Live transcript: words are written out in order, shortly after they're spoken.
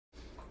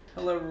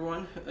Hello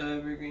everyone,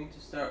 we're going to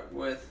start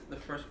with the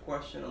first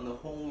question on the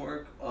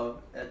homework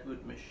of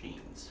Atwood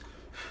machines.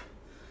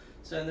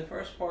 So in the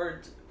first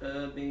part,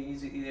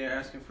 basically they're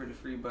asking for the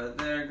free body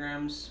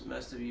diagrams.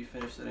 Most of you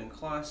finished it in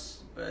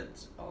class,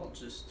 but I'll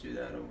just do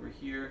that over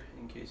here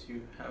in case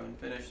you haven't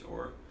finished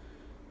or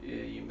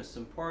you missed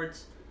some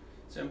parts.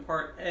 So in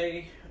part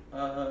A,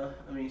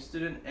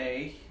 student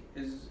A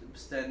is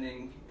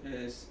standing,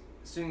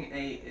 student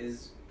A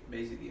is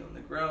basically on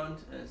the ground,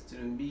 and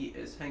student B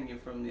is hanging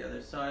from the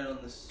other side on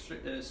the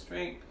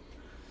string.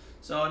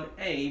 So on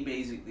A,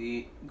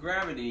 basically,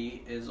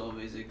 gravity is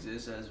always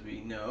exists, as we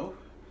know,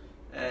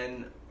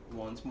 and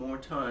once more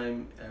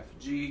time,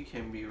 Fg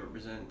can be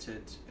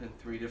represented in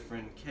three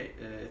different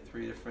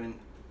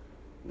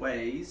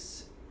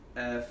ways: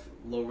 F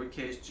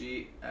lowercase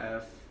g,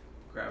 F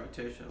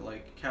gravitational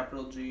like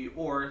capital G,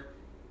 or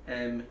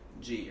mg, and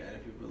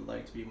if you would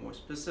like to be more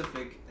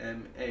specific,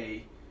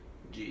 mag.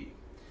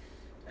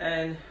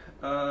 And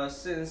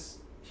since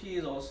he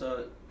is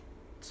also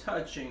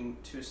touching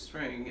to a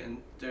string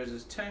and there's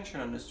this tension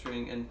on the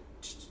string and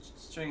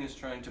string is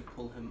trying to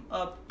pull him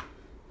up,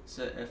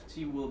 so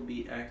Ft will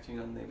be acting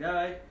on the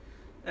guy.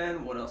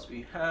 And what else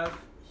we have?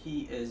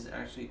 He is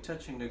actually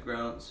touching the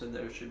ground, so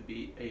there should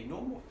be a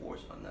normal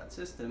force on that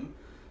system.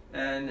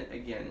 And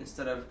again,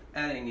 instead of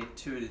adding it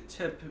to the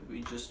tip,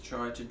 we just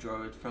try to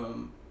draw it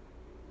from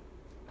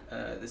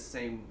the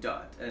same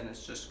dot, and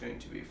it's just going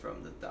to be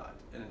from the dot,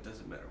 and it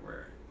doesn't matter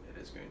where it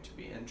is going to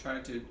be, and try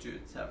to do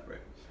it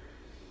separate,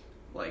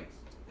 like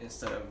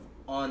instead of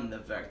on the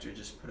vector,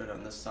 just put it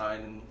on the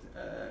side and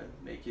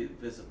make it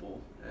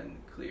visible and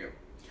clear.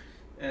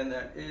 And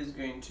that is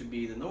going to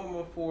be the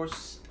normal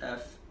force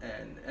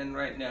Fn, and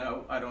right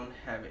now I don't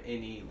have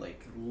any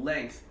like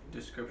length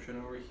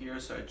description over here,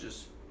 so I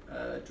just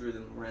drew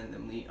them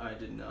randomly. I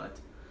did not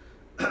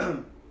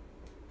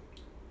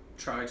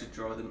try to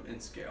draw them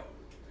in scale.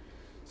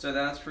 So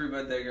that's free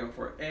body diagram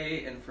for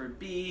A. And for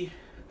B,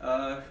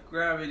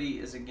 gravity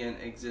is again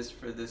exists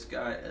for this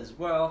guy as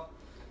well.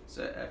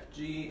 So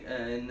Fg,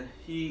 and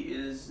he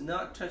is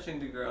not touching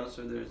the ground,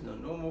 so there's no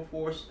normal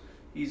force.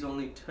 He's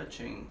only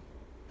touching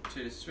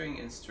to the string,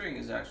 and string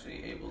is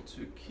actually able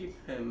to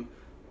keep him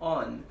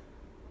on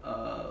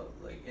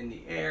like in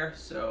the air.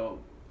 So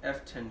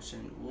F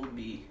tension will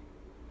be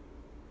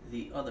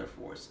the other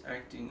force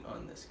acting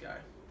on this guy.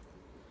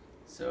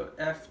 So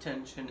F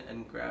tension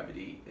and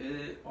gravity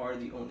are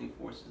the only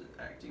forces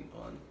acting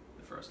on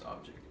the first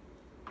object,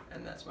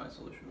 and that's my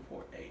solution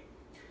for A.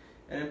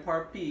 And in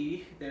part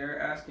B,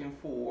 they're asking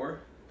for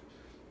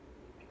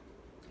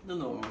the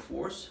normal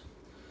force.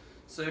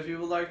 So if you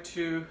would like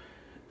to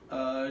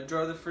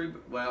draw the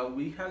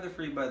we have the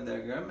free body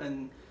diagram,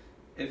 and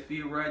if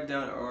we write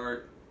down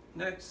our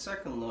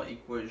second law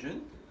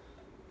equation,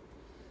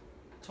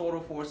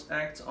 total force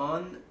acts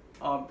on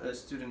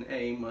student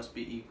A must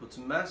be equal to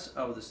mass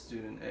of the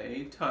student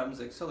A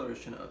times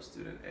acceleration of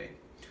student A.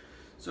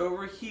 So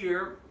over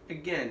here,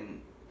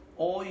 again,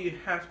 all you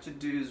have to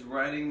do is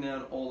writing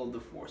down all of the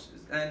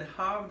forces. And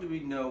how do we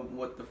know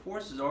what the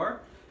forces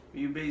are?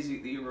 You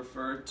basically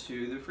refer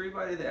to the free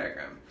body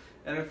diagram.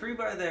 And in a free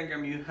body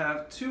diagram, you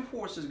have two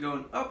forces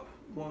going up,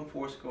 one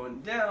force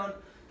going down.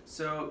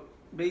 So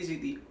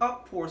basically,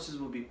 up forces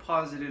will be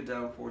positive,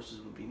 down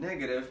forces will be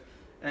negative.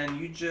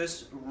 And you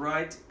just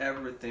write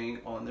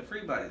everything on the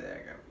free body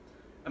diagram.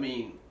 I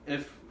mean,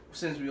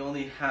 since we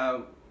only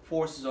have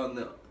forces on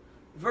the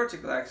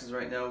vertical axis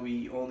right now,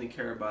 we only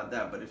care about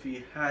that. But if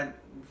you had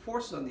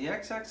forces on the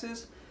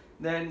x-axis,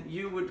 then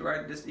you would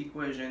write this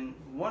equation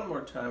one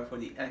more time for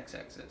the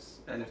x-axis,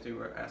 and if they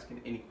were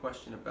asking any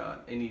question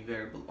about any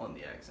variable on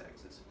the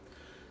x-axis.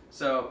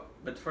 So,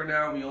 but for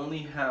now, we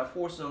only have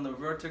forces on the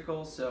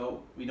vertical,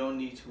 so we don't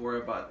need to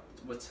worry about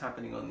what's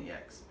happening on the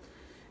x.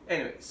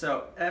 Anyway,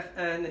 so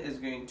Fn is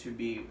going to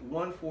be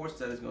one force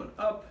that is going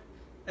up,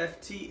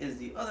 Ft is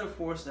the other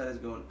force that is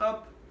going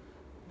up,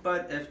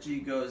 but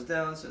Fg goes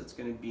down, so it's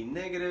going to be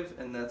negative,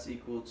 and that's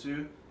equal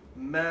to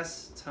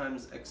mass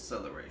times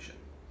acceleration.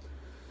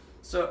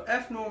 So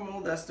F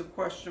normal, that's the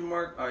question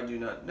mark, I do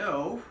not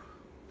know.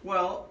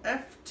 Well,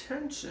 F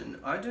tension,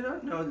 I do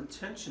not know the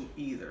tension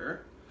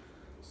either.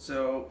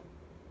 So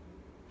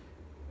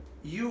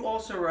you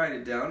also write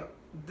it down.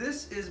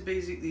 This is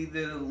basically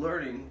the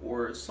learning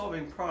or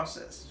solving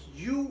process.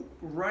 You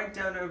write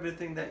down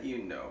everything that you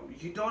know.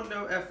 You don't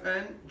know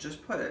Fn,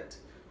 just put it.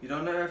 You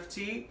don't know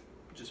Ft,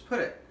 just put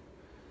it.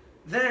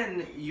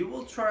 Then you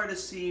will try to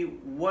see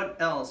what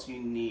else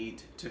you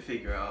need to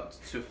figure out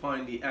to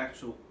find the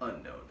actual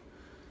unknown.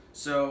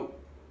 So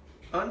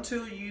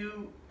until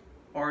you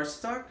are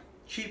stuck,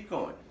 keep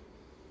going.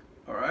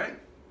 Alright?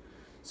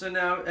 So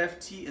now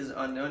Ft is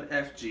unknown.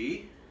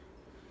 Fg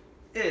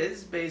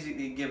is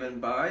basically given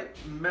by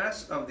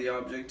mass of the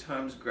object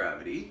times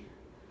gravity,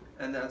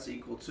 and that's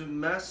equal to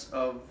mass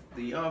of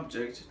the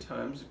object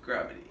times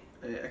gravity,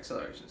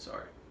 acceleration,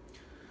 sorry.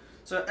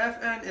 So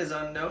Fn is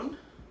unknown,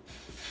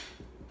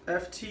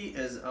 Ft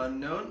is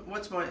unknown.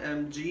 What's my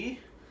mg?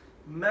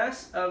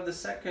 Mass of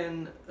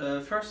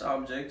the first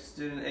object,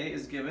 student A,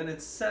 is given,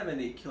 it's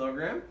 70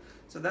 kilogram.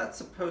 So that's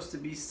supposed to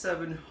be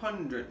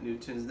 700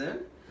 newtons then.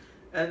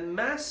 And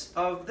mass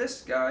of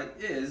this guy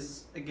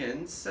is,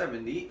 again,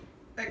 70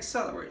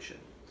 acceleration.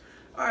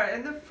 Alright,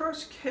 in the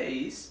first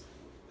case,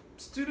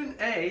 student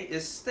A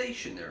is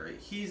stationary.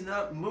 He's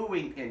not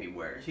moving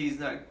anywhere. He's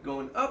not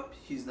going up,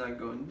 he's not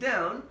going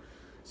down.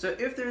 So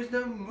if there's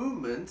no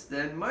movement,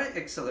 then my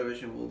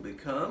acceleration will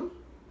become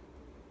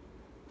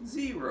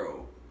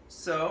 0.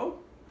 So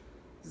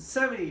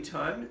 70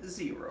 times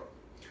 0.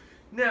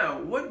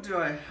 Now, what do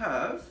I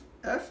have?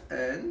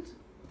 Fn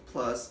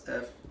plus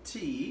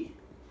Ft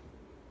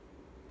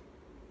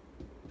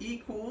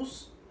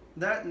equals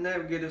that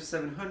negative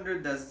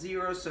 700, that's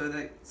 0, so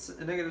that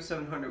negative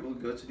 700 will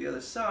go to the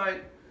other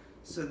side,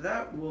 so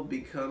that will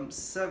become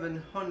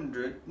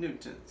 700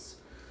 newtons.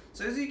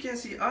 So as you can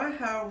see, I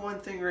have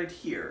one thing right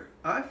here.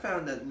 I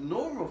found that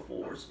normal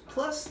force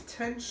plus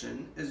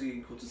tension is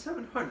equal to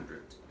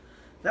 700.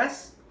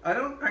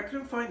 I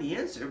couldn't find the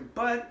answer,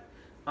 but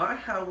I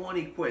have one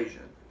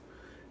equation.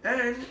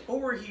 And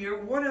over here,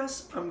 what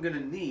else I'm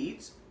gonna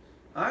need?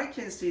 I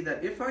can see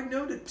that if I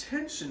know the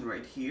tension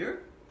right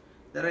here,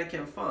 that I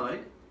can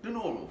find the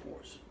normal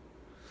force.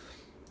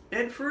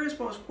 And for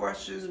response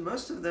questions,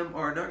 most of them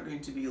are not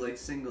going to be like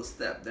single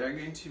step. They're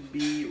going to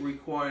be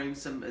requiring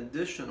some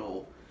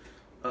additional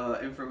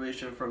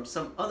information from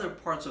some other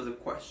parts of the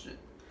question.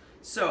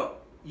 So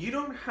you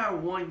don't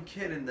have one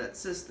kid in that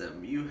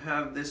system. You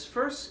have this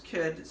first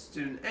kid,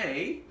 student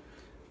A,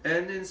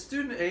 and in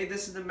student A,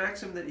 this is the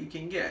maximum that you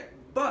can get.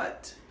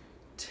 But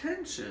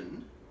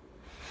tension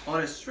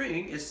on a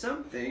string is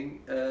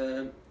something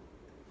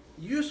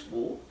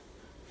useful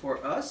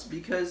for us,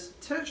 because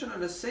tension on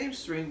the same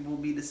string will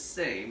be the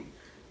same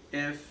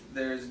if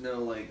there's no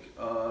like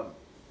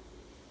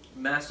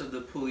mass of the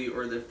pulley,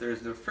 or if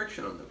there's no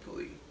friction on the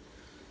pulley.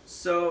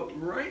 So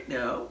right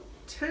now,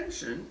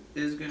 tension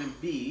is going to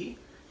be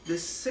the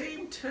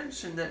same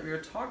tension that we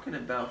are talking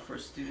about for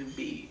student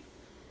B.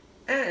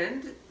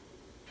 And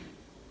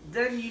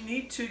then you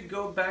need to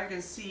go back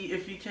and see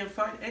if you can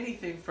find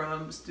anything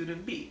from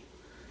student B.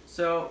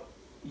 So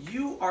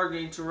you are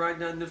going to write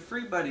down the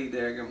free body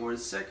diagram, or the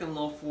second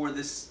law for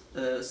this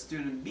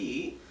student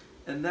B,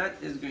 and that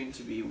is going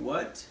to be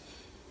what?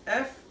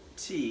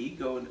 Ft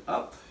going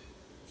up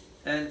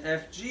and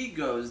Fg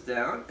goes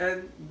down,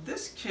 and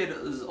this kid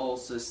is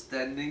also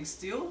standing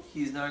still.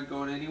 He's not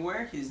going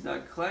anywhere, he's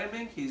not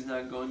climbing, he's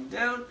not going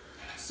down,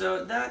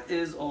 so that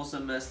is also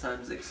mass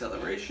times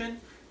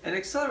acceleration, and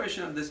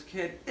acceleration of this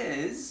kid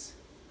is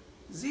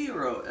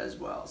 0 as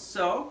well.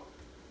 So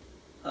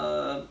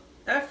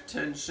F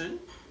tension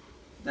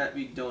that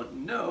we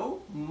don't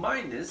know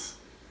minus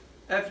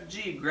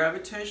Fg,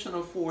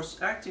 gravitational force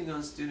acting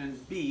on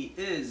student B,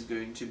 is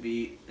going to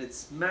be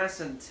its mass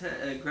and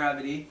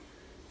gravity,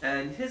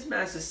 and his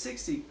mass is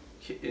 60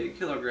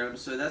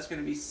 kilograms, so that's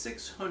going to be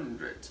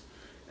 600.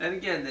 And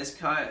again, this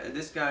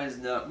guy is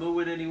not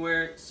moving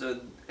anywhere, so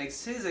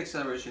his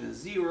acceleration is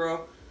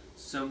 0.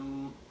 So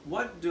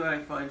what do I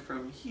find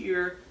from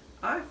here?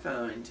 I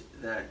find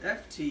that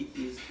Ft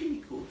is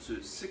equal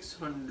to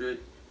 600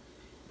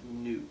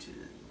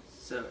 newtons.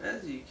 So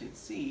as you can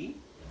see,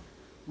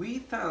 we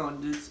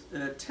found this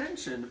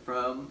tension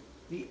from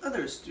the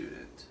other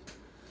student.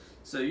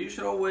 So you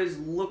should always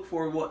look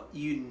for what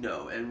you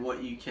know and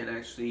what you can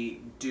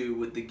actually do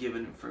with the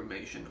given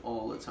information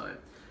all the time.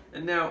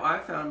 And now I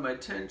found my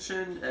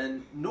tension,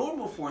 and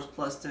normal force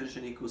plus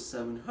tension equals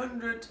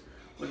 700.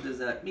 What does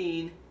that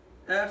mean?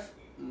 F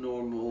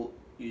normal,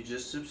 you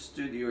just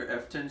substitute your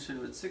F tension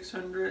with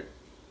 600,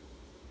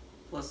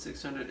 plus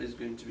 600 is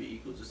going to be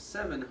equal to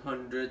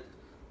 700.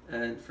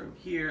 And from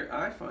here,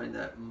 I find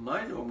that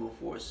my normal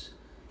force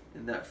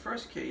in that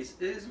first case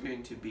is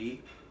going to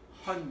be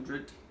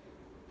 100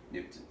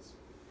 newtons.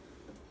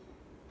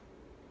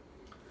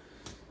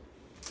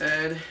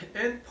 And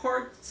in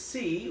part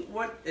C,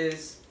 what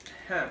is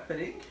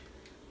happening?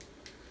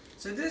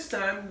 So this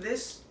time,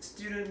 this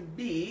student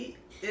B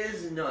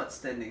is not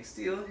standing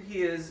still.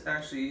 He is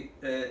actually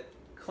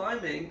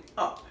climbing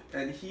up,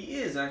 and he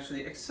is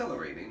actually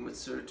accelerating with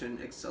certain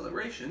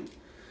acceleration.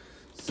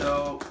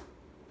 So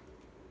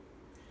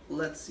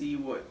let's see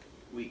what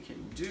we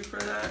can do for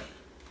that.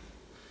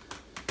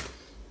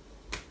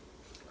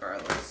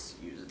 Alright, let's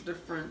use a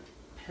different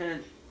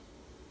pen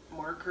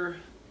marker.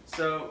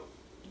 So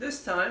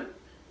this time,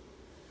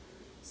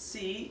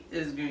 C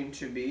is going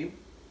to be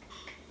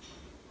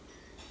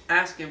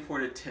asking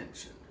for the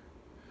tension.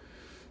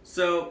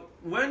 So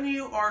when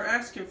you are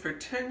asking for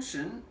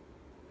tension,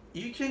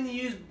 you can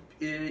use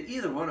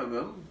either one of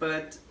them,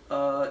 but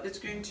it's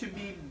going to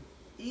be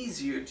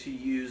easier to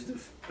use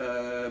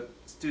the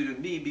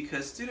student B,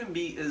 because student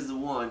B is the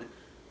one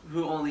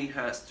who only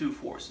has two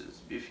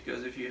forces.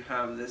 Because if you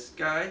have this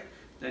guy,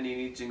 then you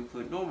need to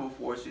include normal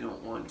force. You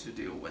don't want to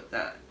deal with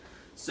that.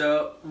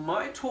 So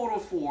my total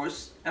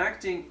force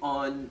acting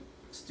on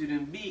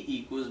student B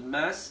equals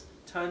mass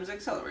times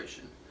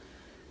acceleration.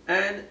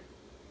 And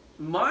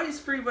my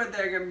free body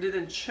diagram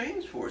didn't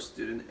change for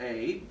student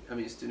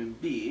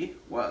B.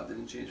 Well, it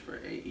didn't change for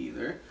A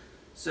either.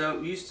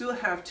 So you still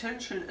have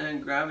tension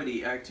and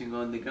gravity acting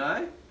on the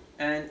guy,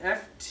 and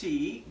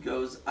Ft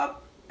goes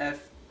up,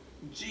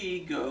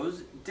 Fg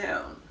goes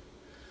down.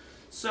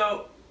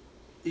 So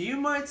you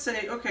might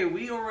say, okay,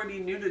 we already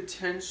knew the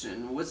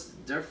tension, what's the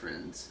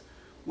difference?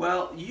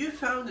 Well, you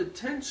found the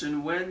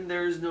tension when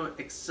there's no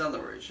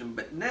acceleration,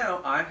 but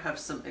now I have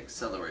some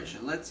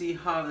acceleration. Let's see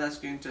how that's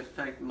going to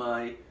affect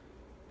my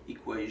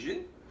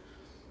equation.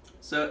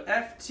 So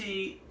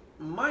Ft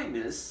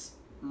minus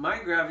my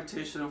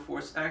gravitational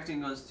force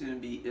acting on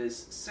student B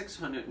is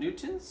 600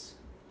 newtons,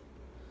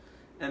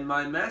 and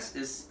my mass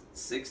is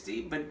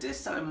 60, but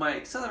this time my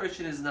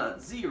acceleration is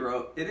not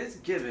 0, it is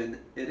given,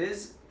 it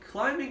is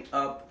climbing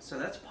up, so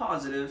that's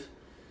positive,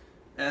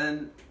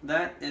 and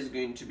that is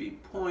going to be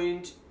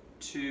 0.25.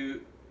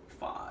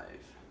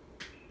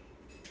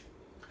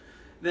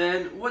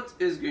 Then what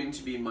is going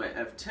to be my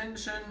F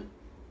tension?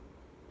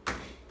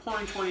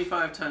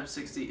 0.25 times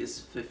 60 is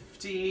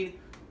 15.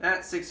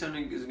 That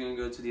 600 is going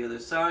to go to the other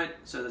side,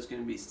 so that's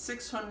going to be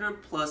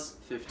 600 plus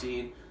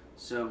 15.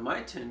 So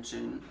my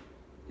tension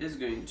is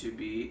going to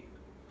be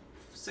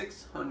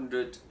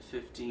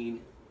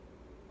 615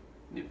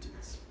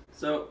 newtons.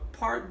 So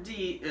part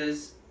D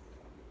is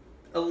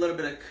a little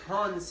bit of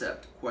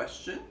concept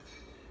question.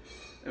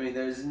 I mean,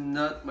 there's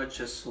not much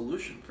a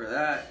solution for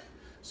that.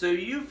 So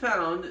you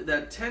found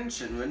that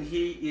tension, when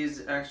he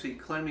is actually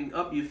climbing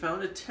up, you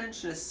found a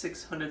tension of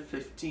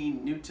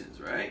 615 newtons,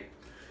 right?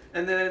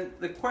 And then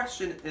the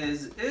question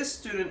is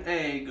student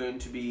A going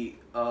to be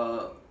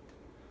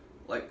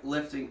like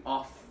lifting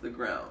off the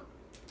ground?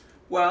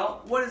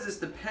 Well, what is this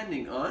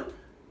depending on?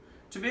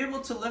 To be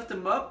able to lift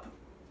him up,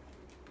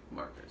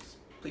 markers,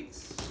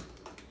 please.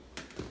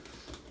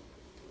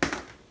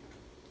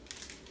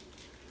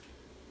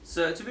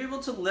 So to be able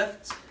to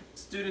lift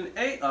student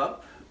A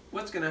up,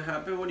 what's going to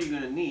happen? What are you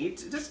going to need?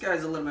 This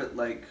guy's a little bit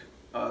like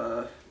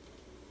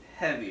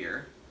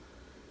heavier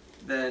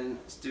than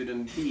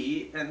student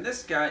B, and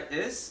this guy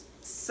is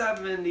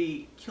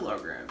 70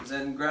 kilograms,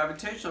 and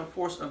gravitational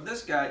force of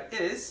this guy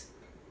is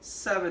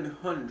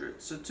 700.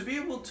 So to be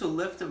able to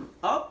lift him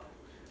up,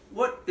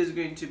 what is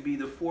going to be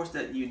the force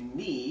that you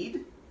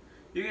need?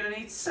 You're going to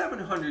need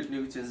 700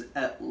 newtons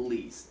at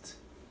least,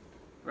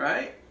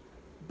 right?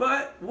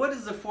 But what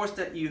is the force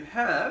that you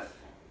have?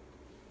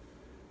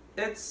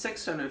 It's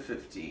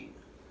 615.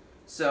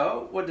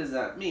 So what does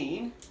that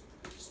mean?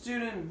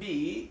 Student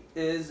B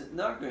is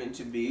not going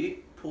to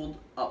be pulled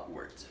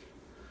upward.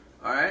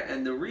 Alright,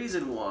 and the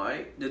reason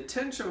why, the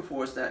tension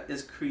force that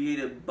is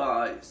created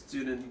by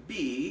student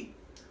B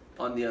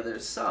on the other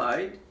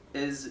side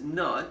is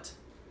not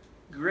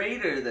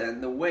greater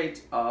than the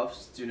weight of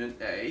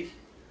student A.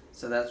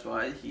 So that's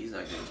why he's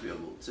not going to be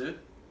able to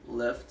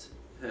lift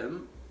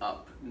him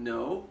up.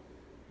 No,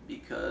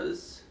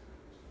 because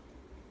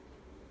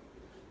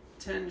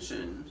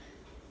tension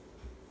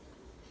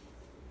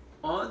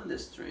on the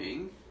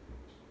string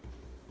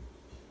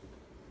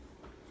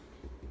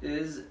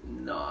is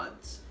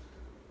not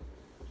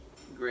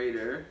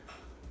greater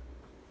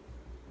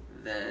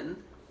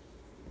than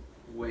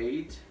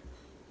weight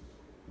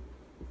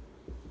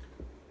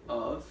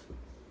of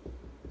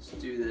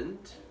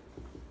student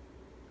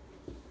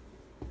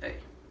A.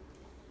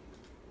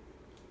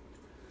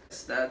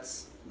 So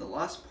that's the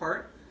last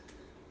part.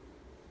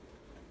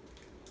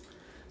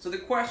 So the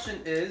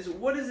question is,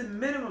 what is the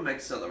minimum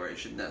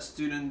acceleration that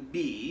student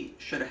B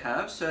should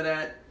have so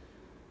that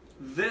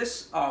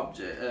this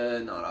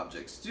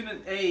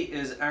student A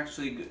is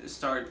actually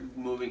start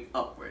moving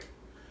upward?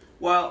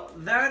 Well,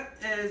 that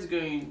is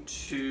going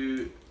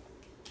to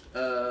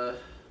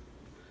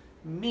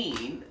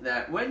mean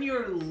that when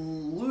you're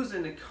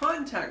losing the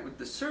contact with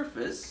the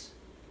surface,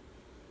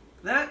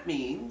 that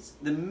means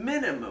the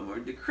minimum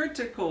or the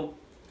critical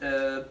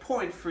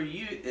point for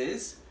you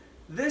is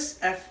this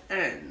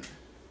Fn.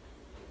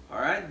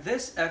 Alright,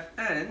 this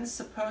Fn is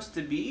supposed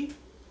to be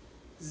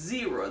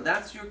 0.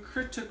 That's your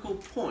critical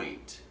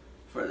point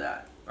for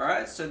that.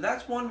 Alright, so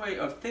that's one way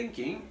of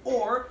thinking.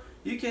 Or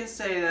you can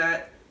say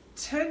that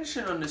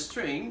tension on the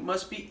string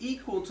must be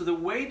equal to the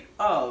weight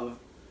of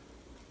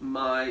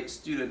my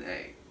student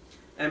A.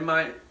 And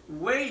my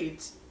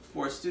weight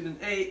for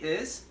student A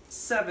is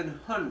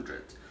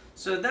 700.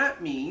 So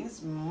that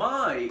means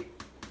my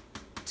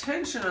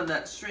tension on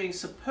that string is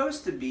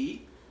supposed to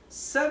be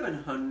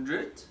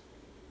 700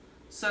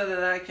 so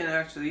that I can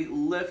actually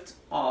lift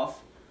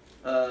off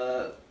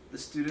the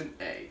student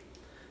A.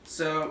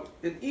 So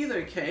in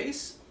either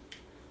case,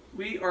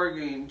 we are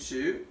going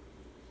to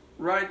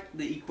write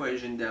the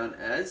equation down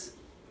as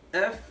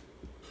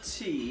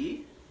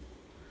Ft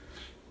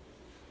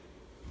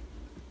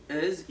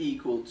is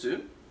equal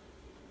to,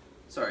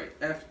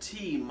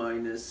 Ft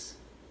minus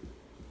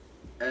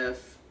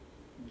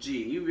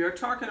Fg. We are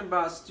talking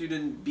about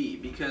student B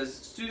because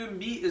student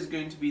B is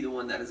going to be the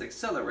one that is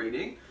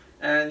accelerating,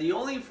 and the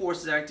only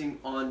forces acting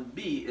on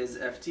B is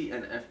Ft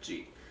and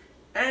Fg.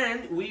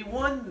 And we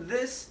want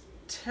this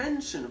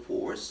tension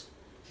force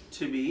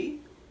to be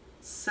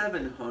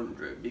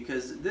 700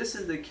 because this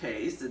is the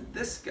case that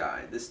this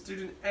guy, the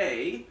student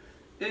A,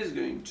 is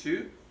going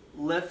to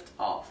lift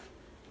off.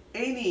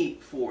 Any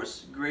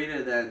force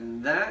greater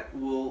than that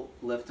will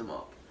lift them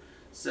up.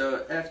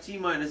 So Ft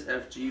minus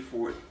Fg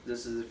for,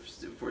 this is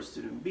for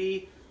student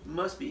B,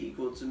 must be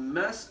equal to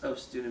mass of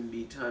student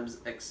B times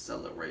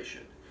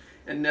acceleration.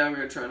 And now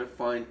we're trying to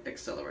find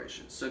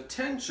acceleration. So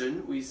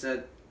tension, we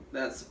said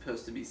that's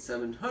supposed to be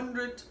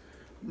 700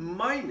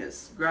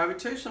 minus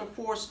gravitational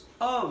force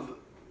of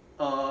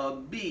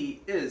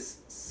B is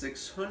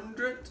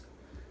 600,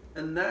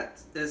 and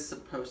that is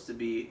supposed to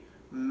be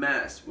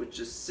mass, which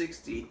is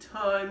 60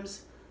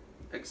 times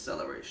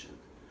acceleration.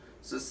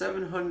 So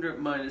 700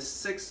 minus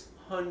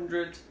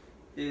 600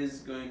 is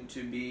going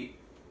to be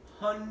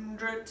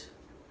 100,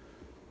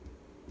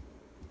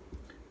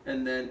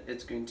 and then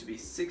it's going to be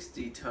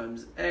 60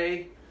 times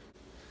A.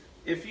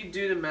 If you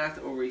do the math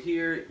over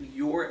here,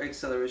 your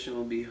acceleration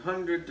will be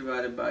 100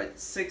 divided by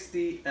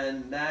 60,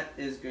 and that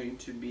is going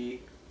to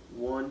be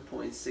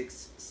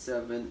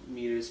 1.67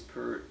 meters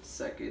per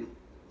second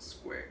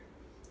squared.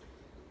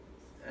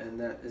 And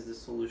that is the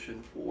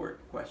solution for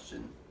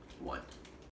question 1.